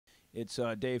It's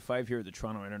day 5 here at the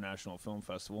Toronto International Film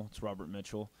Festival. It's Robert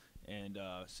Mitchell, and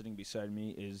sitting beside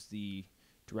me is the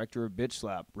director of Bitch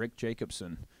Slap, Rick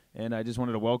Jacobson. And I just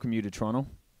wanted to welcome you to Toronto.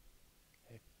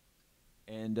 Hey.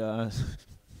 And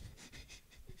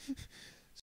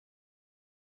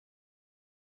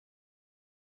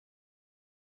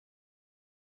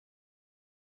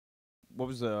what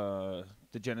was the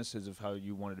genesis of how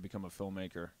you wanted to become a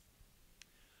filmmaker?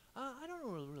 I don't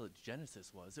know what the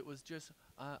genesis was. It was just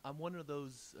I'm one of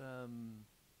those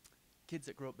kids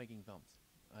that grew up making films.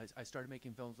 I started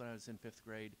making films when I was in 5th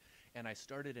grade, and I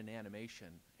started in animation.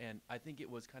 And I think it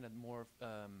was kind of more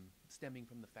stemming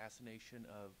from the fascination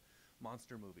of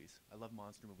monster movies. I love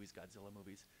monster movies, Godzilla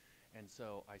movies. And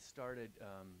so I started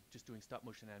just doing stop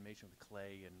motion animation with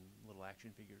clay and little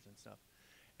action figures and stuff.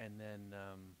 And then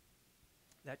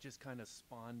that just kind of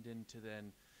spawned into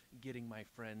then getting my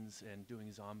friends and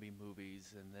doing zombie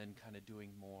movies, and then kind of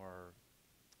doing more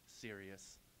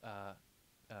serious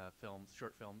films,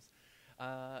 short films,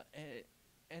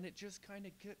 and it just kind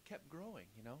of kept growing.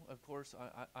 Of course,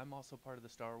 I'm also part of the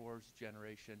Star Wars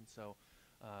generation, so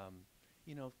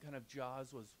kind of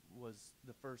Jaws was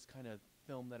the first kind of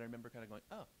film that I remember kind of going,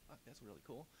 oh, that's really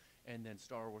cool. And then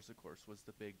Star Wars, of course, was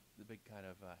the big kind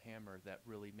of hammer that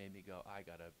really made me go, I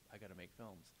gotta make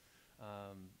films.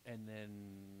 And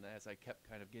then as I kept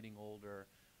kind of getting older,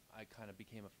 I kind of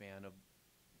became a fan of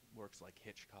works like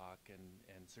Hitchcock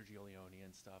and Sergio Leone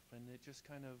and stuff. And it just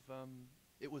kind of,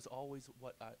 it was always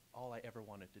all I ever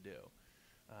wanted to do.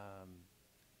 Um,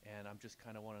 and I'm just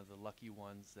kind of one of the lucky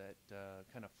ones that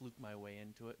kind of fluked my way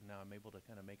into it, and now I'm able to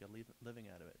kind of make a living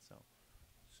out of it.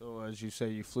 So, as you say,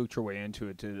 you fluked your way into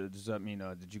it. Does that mean,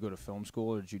 did you go to film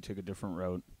school, or did you take a different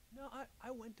route? No, I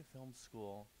went to film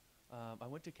school. I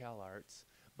went to Cal Arts,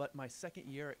 but my second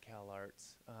year at Cal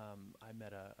Arts, I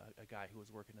met a guy who was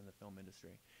working in the film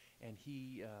industry, and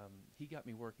he got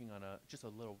me working on just a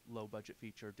little low budget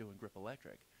feature doing Grip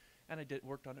Electric, and I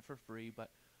worked on it for free,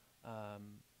 but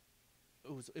um,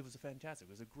 it was a fantastic.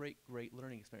 It was a great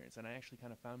learning experience, and I actually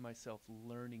kind of found myself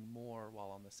learning more while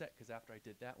on the set, because after I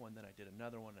did that one, then I did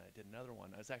another one, and I did another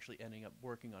one. I was actually ending up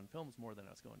working on films more than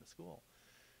I was going to school,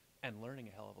 and learning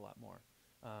a hell of a lot more.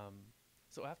 Um,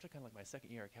 so after kind of like my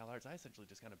second year at Cal Arts, I essentially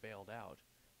just kind of bailed out,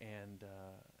 and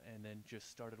then just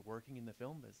started working in the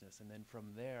film business. And then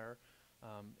from there,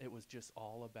 it was just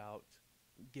all about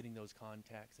getting those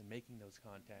contacts and making those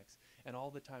contacts, and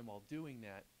all the time while doing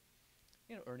that,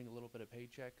 earning a little bit of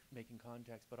paycheck, making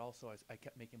contacts, but also I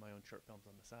kept making my own short films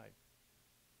on the side.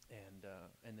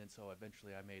 And then so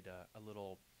eventually I made a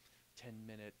little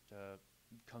 10-minute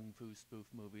kung fu spoof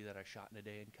movie that I shot in a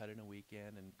day and cut in a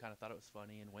weekend, and kind of thought it was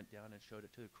funny, and went down and showed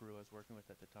it to the crew I was working with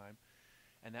at the time.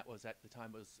 And that was, at the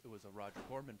time, it was a Roger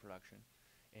Corman production,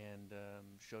 and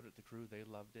showed it to the crew. They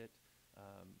loved it.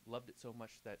 Loved it so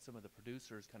much that some of the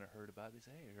producers kind of heard about it. They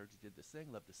said, hey, I heard you did this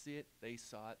thing, love to see it. They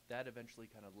saw it. That eventually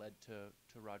kind of led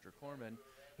to Roger Corman,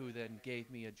 who then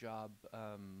gave me a job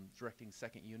directing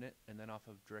Second Unit, and then off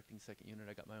of directing Second Unit,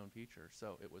 I got my own feature.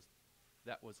 So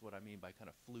that was what I mean by kind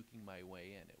of fluking my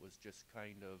way in. It was just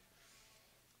kind of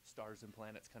stars and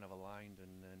planets kind of aligned,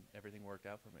 and then everything worked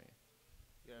out for me.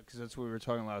 Yeah, because that's what we were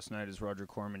talking last night. Is Roger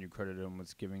Corman? You credited him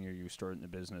with giving you start in the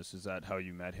business. Is that how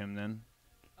you met him then?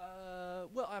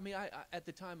 Well, I mean, I at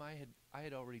the time I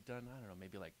had already done, I don't know,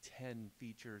 maybe like 10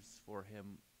 features for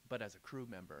him, but as a crew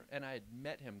member, and I had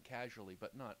met him casually,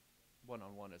 but not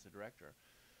one-on-one as a director.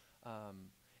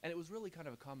 Um, and it was really kind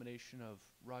of a combination of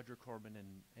Roger Corman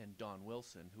and Don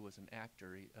Wilson, who was an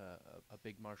actor, a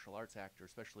big martial arts actor,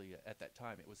 especially at that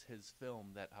time. It was his film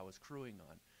that I was crewing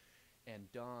on.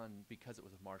 And Don, because it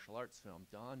was a martial arts film,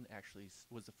 Don actually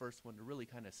was the first one to really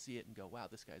kind of see it and go, wow,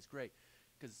 this guy's great.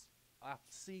 Because after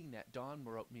seeing that, Don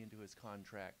wrote me into his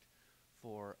contract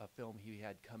for a film he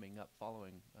had coming up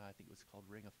following, I think it was called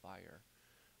Ring of Fire,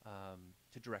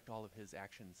 to direct all of his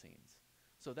action scenes.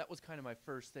 So that was kind of my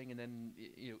first thing, and then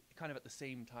kind of at the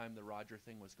same time the Roger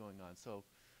thing was going on. So,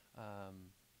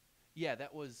 yeah,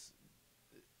 that was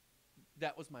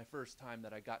my first time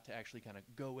that I got to actually kind of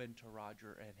go into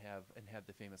Roger and have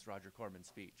the famous Roger Corman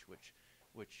speech, which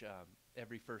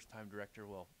every first time director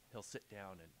he'll sit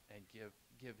down and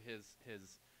give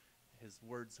his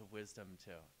words of wisdom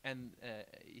to, and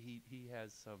he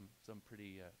has some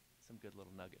pretty some good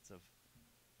little nuggets of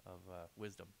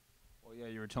wisdom. Well, yeah,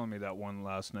 you were telling me that one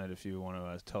last night. If you want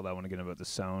to tell that one again about the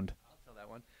sound. I'll tell that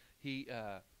one. He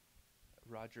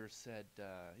Roger said,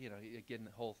 again,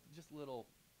 the whole just little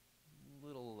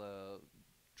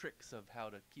tricks of how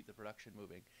to keep the production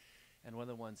moving, and one of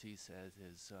the ones he says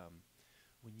is,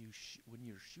 when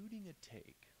you're shooting a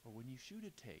take, or when you shoot a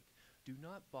take, do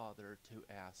not bother to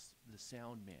ask the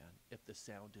sound man if the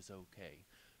sound is okay.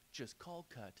 Just call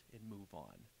cut and move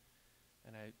on.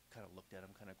 And I kind of looked at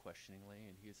him kind of questioningly,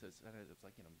 and he says, and I was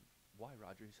like, why,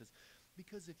 Roger? He says,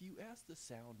 because if you ask the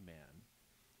sound man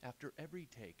after every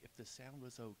take if the sound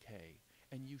was okay,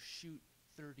 and you shoot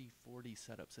 30, 40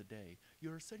 setups a day,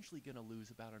 you're essentially going to lose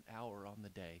about an hour on the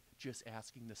day just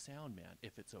asking the sound man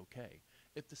if it's okay.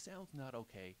 If the sound's not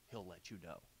okay, he'll let you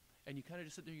know. And you kind of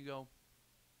just sit there and you go,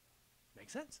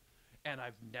 makes sense. And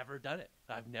I've never done it.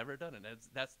 I've never done it.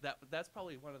 That's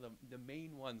probably one of the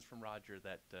main ones from Roger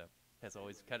that has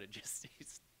always kind of just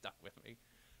stuck with me.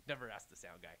 Never asked the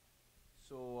sound guy.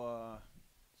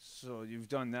 So you've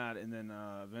done that, and then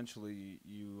eventually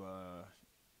you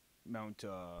mount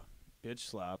Bitch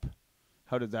Slap.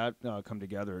 How did that come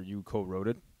together? You co-wrote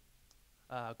it?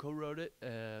 Co-wrote it,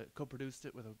 co-produced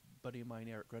it with a buddy of mine,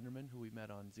 Eric Grunderman, who we met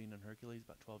on Xena and Hercules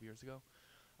about 12 years ago.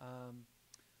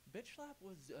 Bitch Slap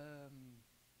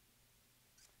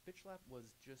was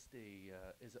just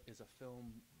is a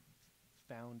film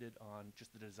founded on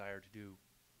just the desire to do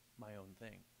my own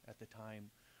thing. At the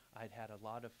time, I'd had a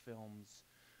lot of films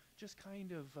just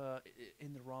kind of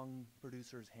in the wrong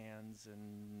producer's hands,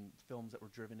 and films that were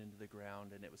driven into the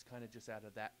ground, and it was kind of just out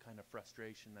of that kind of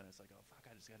frustration that I was like, oh fuck,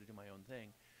 I just got to do my own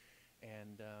thing.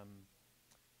 And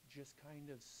just kind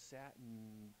of sat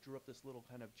and drew up this little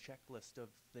kind of checklist of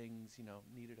things,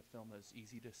 needed a film that's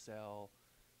easy to sell.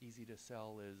 Easy to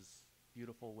sell is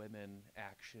beautiful women,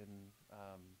 action,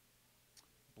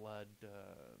 blood,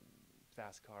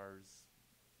 fast cars,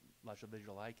 lots of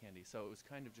visual eye candy. So it was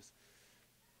kind of just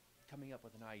coming up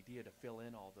with an idea to fill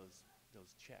in all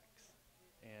those checks.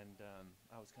 And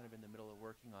I was kind of in the middle of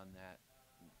working on that,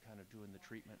 kind of doing the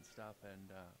treatment and stuff. And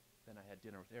then I had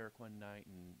dinner with Eric one night,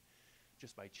 and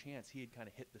just by chance, he had kind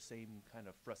of hit the same kind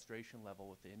of frustration level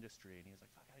with the industry. And he was like,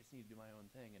 fuck, I just need to do my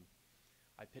own thing. And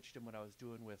I pitched him what I was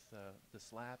doing with the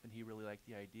Slap, and he really liked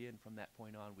the idea. And from that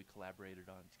point on, we collaborated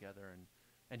on it together.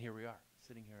 And here we are,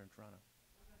 sitting here in Toronto.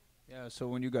 Yeah, so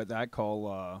when you got that call,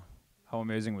 how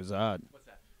amazing was that? What's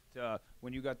that?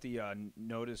 When you got the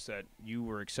notice that you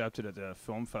were accepted at the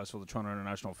film festival, the Toronto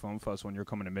International Film Festival, and you're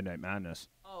coming to Midnight Madness.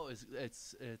 Oh,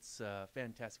 it's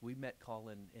fantastic. We met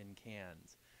Colin in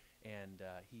Cannes, and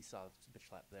he saw Bitch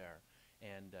Slap there,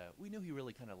 and we knew he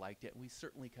really kind of liked it. And we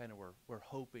certainly kind of were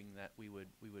hoping that we would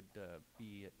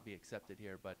be accepted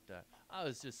here. But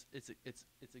it's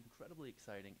incredibly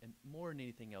exciting, and more than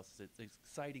anything else, it's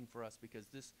exciting for us because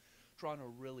this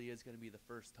Toronto really is going to be the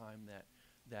first time that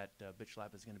Bitch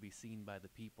Slap is going to be seen by the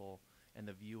people and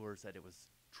the viewers that it was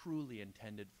truly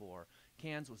intended for.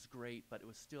 Cannes was great, but it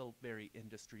was still very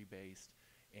industry based,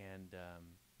 and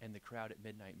the crowd at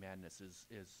Midnight Madness is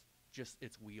just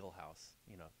its wheelhouse.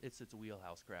 It's its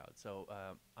wheelhouse crowd. So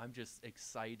I'm just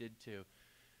excited to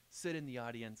sit in the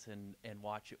audience and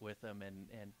watch it with them,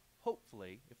 and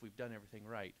hopefully, if we've done everything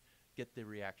right, get the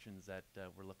reactions that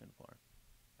we're looking for.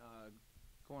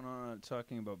 Going on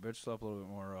talking about Bitch Slap a little bit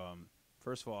more.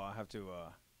 First of all, I have to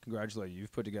congratulate you.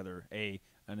 You've put together an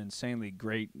insanely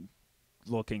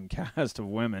great-looking cast of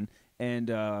women, and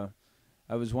I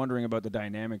was wondering about the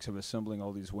dynamics of assembling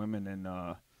all these women. And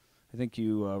I think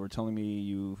you were telling me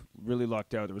you really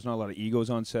lucked out. There was not a lot of egos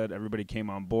on set. Everybody came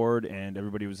on board, and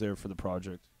everybody was there for the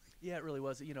project. Yeah, it really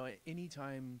was.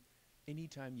 Anytime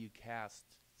you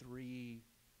cast three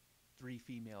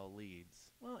female leads,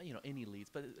 well, any leads,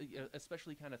 but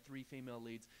especially kind of three female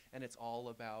leads, and it's all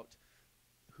about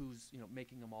who's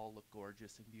making them all look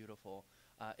gorgeous and beautiful.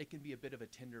 It can be a bit of a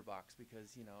tinderbox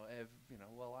because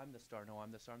well, I'm the star, no,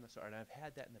 I'm the star, and I've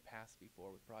had that in the past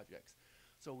before with projects.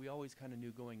 So we always kind of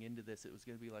knew going into this it was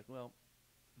going to be like, well,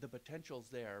 the potential's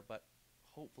there, but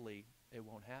hopefully it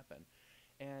won't happen.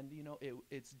 And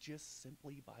it's just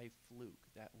simply by fluke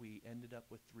that we ended up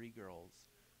with three girls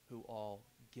who all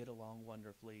get along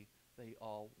wonderfully. They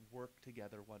all work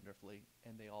together wonderfully,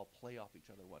 and they all play off each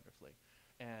other wonderfully.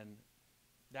 And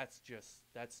that's just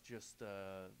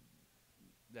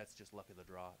luck of the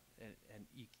draw, and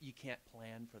you can't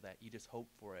plan for that. You just hope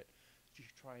for it. You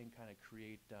try and kind of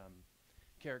create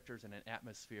characters and an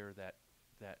atmosphere that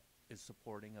is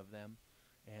supporting of them,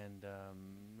 and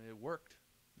it worked.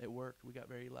 We got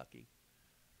very lucky.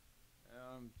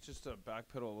 Just to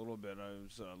backpedal a little bit, I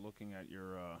was looking at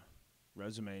your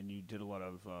resume, and you did a lot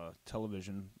of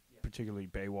television, particularly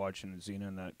Baywatch and Xena,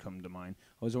 and that come to mind.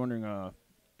 I was wondering,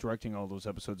 directing all those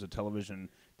episodes of television,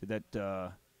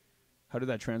 how did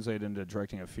that translate into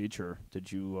directing a feature?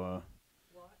 Did you?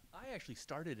 Well, I actually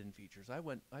started in features.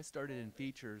 I started in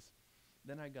features,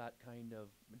 then I got kind of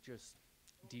just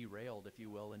derailed, if you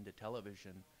will, into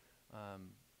television.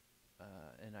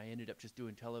 and I ended up just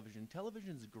doing television.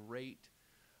 Television's great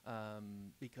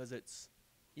because it's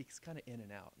kind of in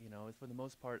and out. You know, for the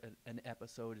most part, an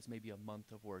episode is maybe a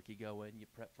month of work. You go in, you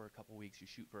prep for a couple weeks, you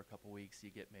shoot for a couple weeks,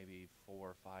 you get maybe 4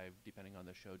 or 5, depending on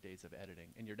the show, days of editing,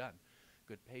 and you're done.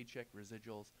 Good paycheck,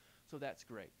 residuals, so that's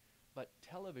great. But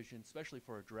television, especially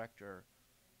for a director,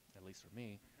 at least for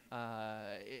me,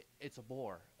 it's a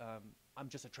bore. I'm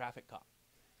just a traffic cop,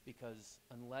 because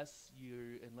unless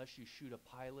you shoot a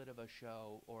pilot of a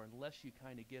show, or unless you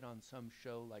kind of get on some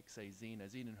show like, say,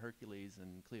 Xena and Hercules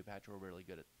and Cleopatra were really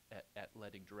good at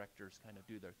letting directors kind of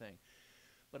do their thing.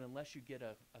 But unless you get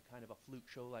a kind of a fluke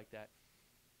show like that,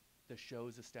 the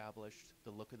show's established,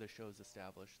 the look of the show's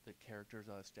established, the characters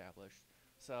are established.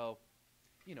 So,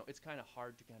 you know, it's kind of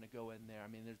hard to kind of go in there. I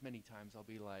mean, there's many times I'll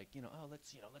be like, oh,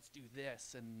 let's do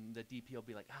this, and the DP will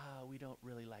be like, we don't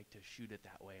really like to shoot it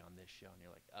that way on this show, and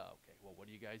you're like, oh, okay, well, what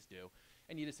do you guys do?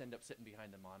 And you just end up sitting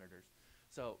behind the monitors.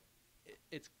 So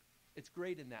it's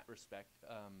great in that respect,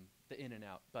 the in and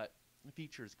out, but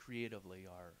features creatively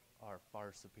are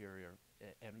far superior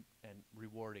and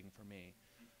rewarding for me.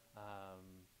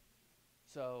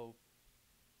 So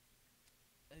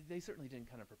they certainly didn't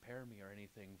kind of prepare me or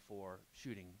anything for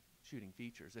shooting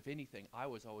features. If anything, I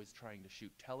was always trying to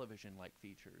shoot television-like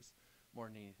features more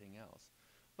than anything else.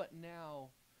 But now,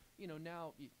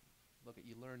 now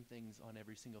you learn things on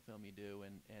every single film you do,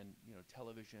 and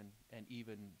television, and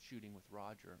even shooting with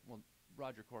Roger. Well,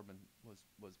 Roger Corman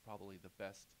was probably the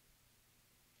best.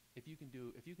 If you can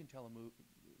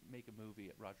make a movie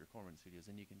at Roger Corman Studios,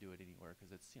 then you can do it anywhere,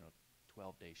 because it's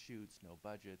 12-day shoots, no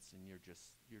budgets, and you're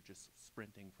just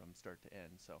sprinting from start to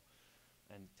end. So,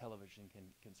 and television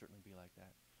can certainly be like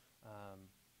that.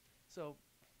 So,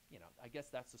 I guess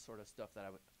that's the sort of stuff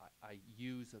that I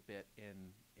use a bit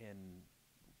in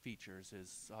features.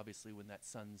 Is obviously when that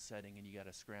sun's setting and you got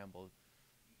to scramble,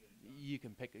 you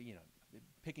can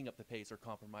picking up the pace or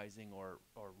compromising or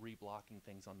reblocking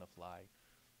things on the fly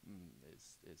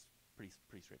is pretty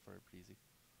straightforward, pretty easy.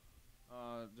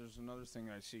 There's another thing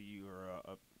I see you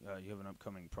have an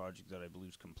upcoming project that I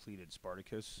believe is completed,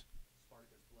 Spartacus.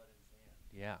 Spartacus, Blood and Sand.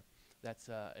 Yeah, that's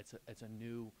it's a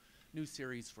new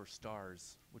series for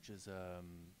Starz, which is a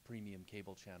premium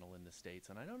cable channel in the States,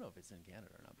 and I don't know if it's in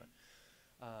Canada or not, but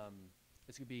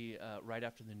it's gonna be right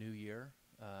after the new year.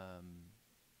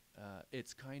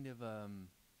 It's kind of a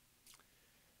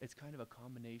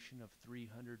combination of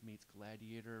 300 meets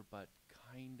Gladiator, but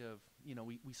kind of,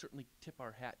 we certainly tip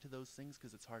our hat to those things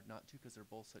because it's hard not to, because they're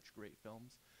both such great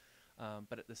films.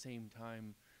 But at the same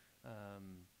time,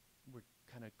 we're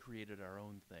kind of created our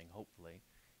own thing, hopefully.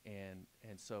 And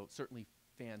so certainly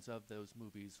fans of those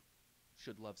movies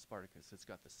should love Spartacus. It's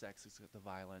got the sex, it's got the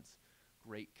violence,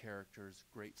 great characters,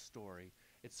 great story.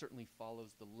 It certainly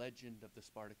follows the legend of the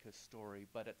Spartacus story,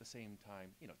 but at the same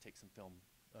time, takes some film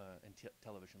and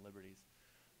television liberties.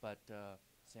 But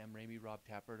Sam Raimi, Rob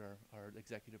Tappert are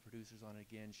executive producers on it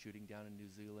again, shooting down in New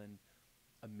Zealand.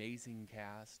 Amazing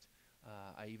cast.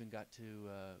 I even got to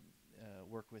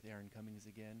work with Erin Cummings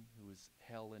again, who was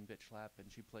Hell in Bitch Slap,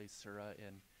 and she plays Sura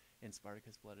in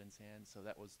Spartacus, Blood and Sand. So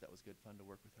that was good fun to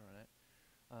work with her on it.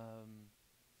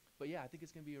 But yeah, I think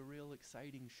it's going to be a real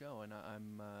exciting show, and I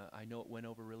know it went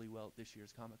over really well at this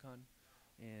year's Comic-Con,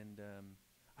 and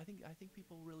I think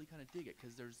people really kind of dig it,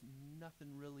 because there's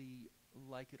nothing really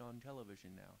like it on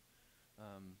television now.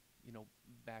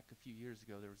 Back a few years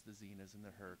ago, there was the Xenas and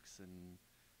the Hercs, and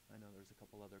I know there's a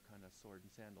couple other kind of sword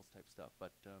and sandals type stuff,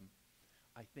 but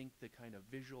I think the kind of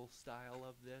visual style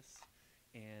of this,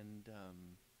 and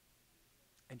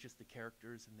just the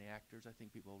characters and the actors, I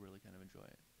think people really kind of enjoy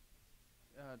it.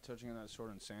 Touching on that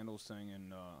sword and sandals thing,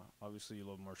 and obviously you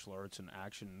love martial arts and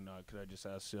action, could I just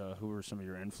ask who are some of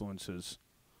your influences?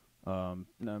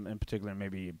 In particular,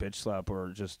 maybe Bitch Slap, or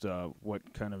just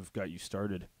what kind of got you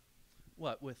started?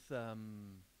 What, with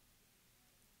filmmaking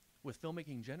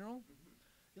in general?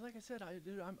 Mm-hmm. Like I said,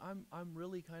 I'm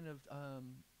really kind of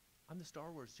I'm the Star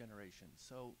Wars generation,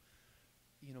 so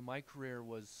my career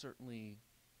was certainly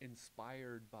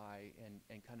inspired by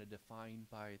and kind of defined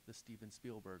by the Steven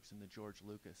Spielbergs and the George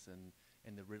Lucas and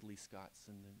the Ridley Scotts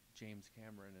and the James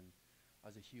Cameron, and I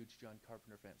was a huge John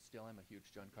Carpenter fan. Still am a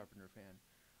huge John Carpenter fan.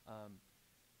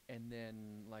 And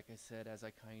then, like I said, as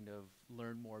I kind of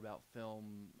learned more about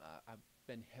film, I've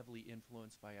been heavily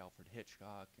influenced by Alfred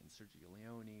Hitchcock and Sergio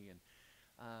Leone, and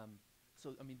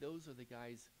so I mean, those are the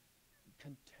guys.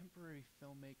 Contemporary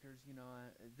filmmakers,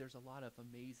 there's a lot of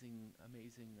amazing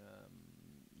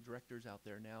directors out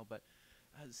there now, but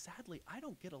sadly, I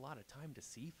don't get a lot of time to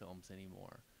see films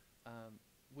anymore.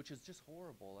 which is just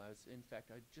horrible. In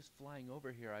fact, I just flying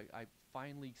over here, I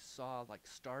finally saw like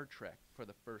Star Trek for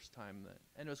the first time,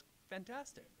 and it was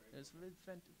fantastic. It was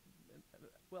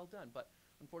well done, but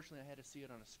unfortunately, I had to see it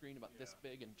on a screen about this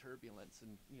big and turbulence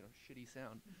and shitty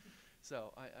sound.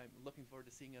 So I'm looking forward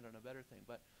to seeing it on a better thing.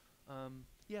 But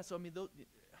yeah, so I mean,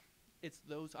 it's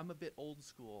those. I'm a bit old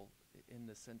school in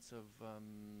the sense of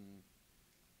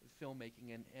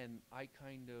filmmaking, and I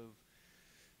kind of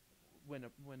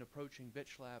when approaching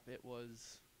Bitch Slap, it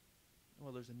was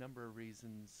there's a number of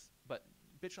reasons, but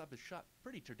Bitch Slap is shot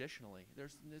pretty traditionally.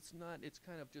 It's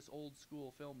kind of just old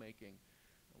school filmmaking.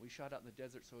 We shot out in the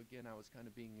desert, so again, I was kind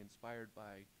of being inspired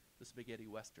by the spaghetti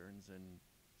westerns and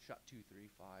shot 2, 3,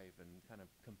 5, and kind of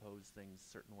composed things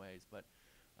certain ways. But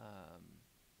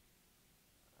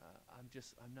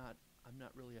I'm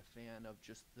not really a fan of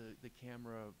just the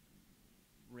camera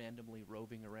randomly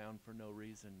roving around for no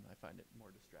reason. I find it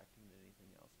more distracting than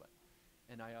anything else.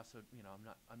 And I also,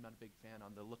 I'm not a big fan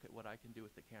on the look at what I can do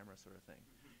with the camera sort of thing.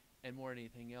 And more than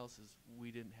anything else is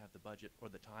we didn't have the budget or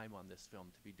the time on this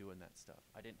film to be doing that stuff.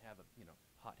 I didn't have a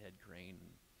hothead crane.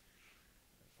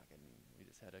 And we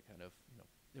just had a kind of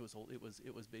it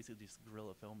was basically just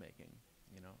guerrilla filmmaking.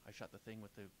 I shot the thing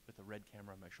with the red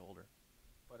camera on my shoulder.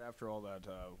 But after all that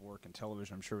work in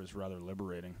television, I'm sure it was rather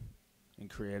liberating and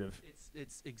creative.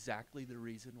 It's exactly the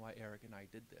reason why Eric and I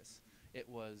did this. It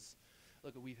was,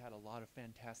 look, we've had a lot of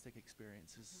fantastic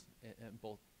experiences in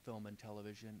both film and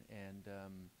television, and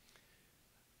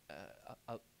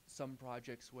some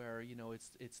projects where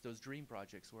it's those dream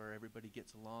projects where everybody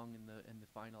gets along and the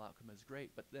final outcome is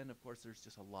great. But then of course there's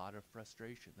just a lot of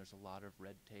frustration. There's a lot of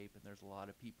red tape, and there's a lot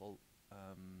of people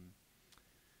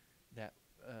that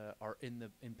are in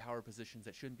power positions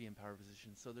that shouldn't be in power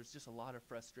positions. So there's just a lot of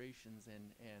frustrations,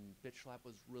 and Bitch Slap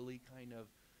was really kind of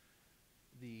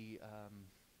the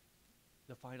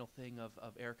final thing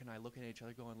of Eric and I looking at each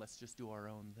other going, let's just do our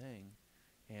own thing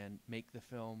and make the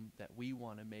film that we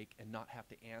want to make and not have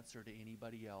to answer to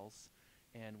anybody else,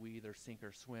 and we either sink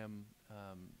or swim,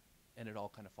 and it all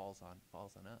kind of falls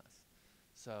on us.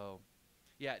 So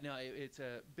yeah, no, it's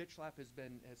Bitch Slap has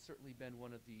certainly been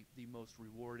one of the most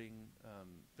rewarding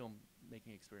film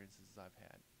making experiences I've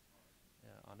had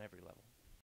on every level.